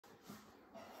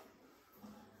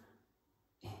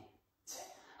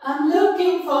I'm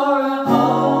looking for a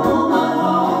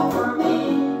home for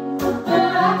me,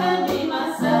 where I can be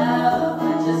myself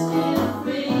and just feel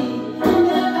free. In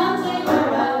the country where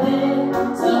I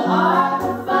live, so hard to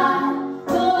find,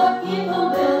 so I keep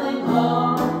on building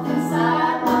home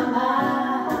inside my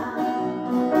mind.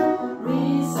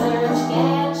 Research,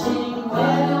 sketching,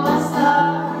 where do I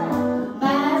start?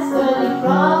 Math, study,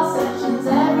 cross sections,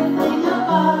 everything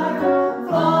apart.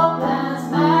 Floorplans,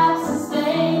 maps,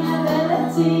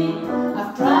 sustainability.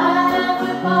 I've tried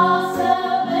every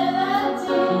possibility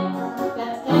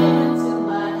that came into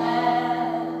my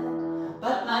head,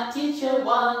 but my teacher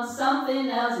wants something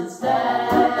else instead.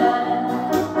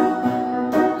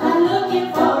 I'm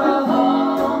looking for a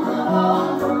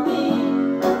home for me,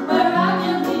 where I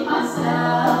can be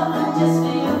myself and just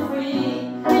feel free.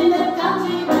 In the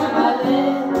country where I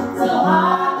live, so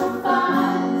hard to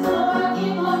find, so I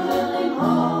keep on building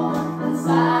home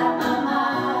inside my mind.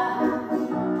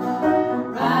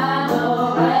 Rhino,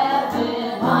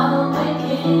 Revit,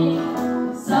 modelmaking,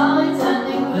 solid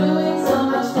sanding, gluing, so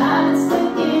much time it's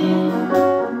taking.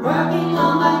 Working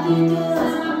on my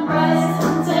details and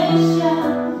presentation,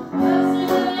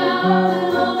 passing out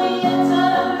and only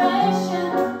iteration.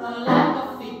 No lack of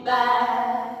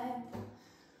feedback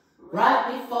right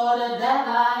before the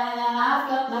deadline, and I've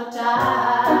got no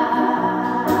time.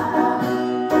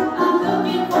 I'm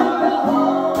looking for a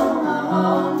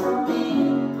home for me,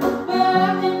 where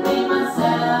I can be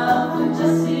myself and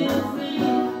just feel free.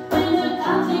 In the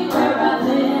country where I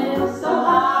live, so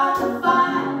hard to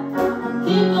find,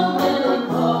 keep on building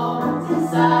homes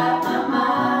inside my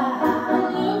mind. I'm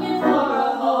looking for a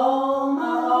home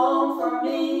for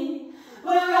me,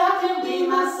 where I can be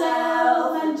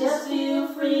myself and just feel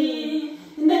free.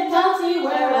 In the country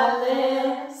where I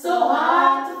live, so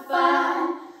hard to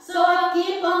find, so I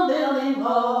keep on building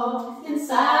homes.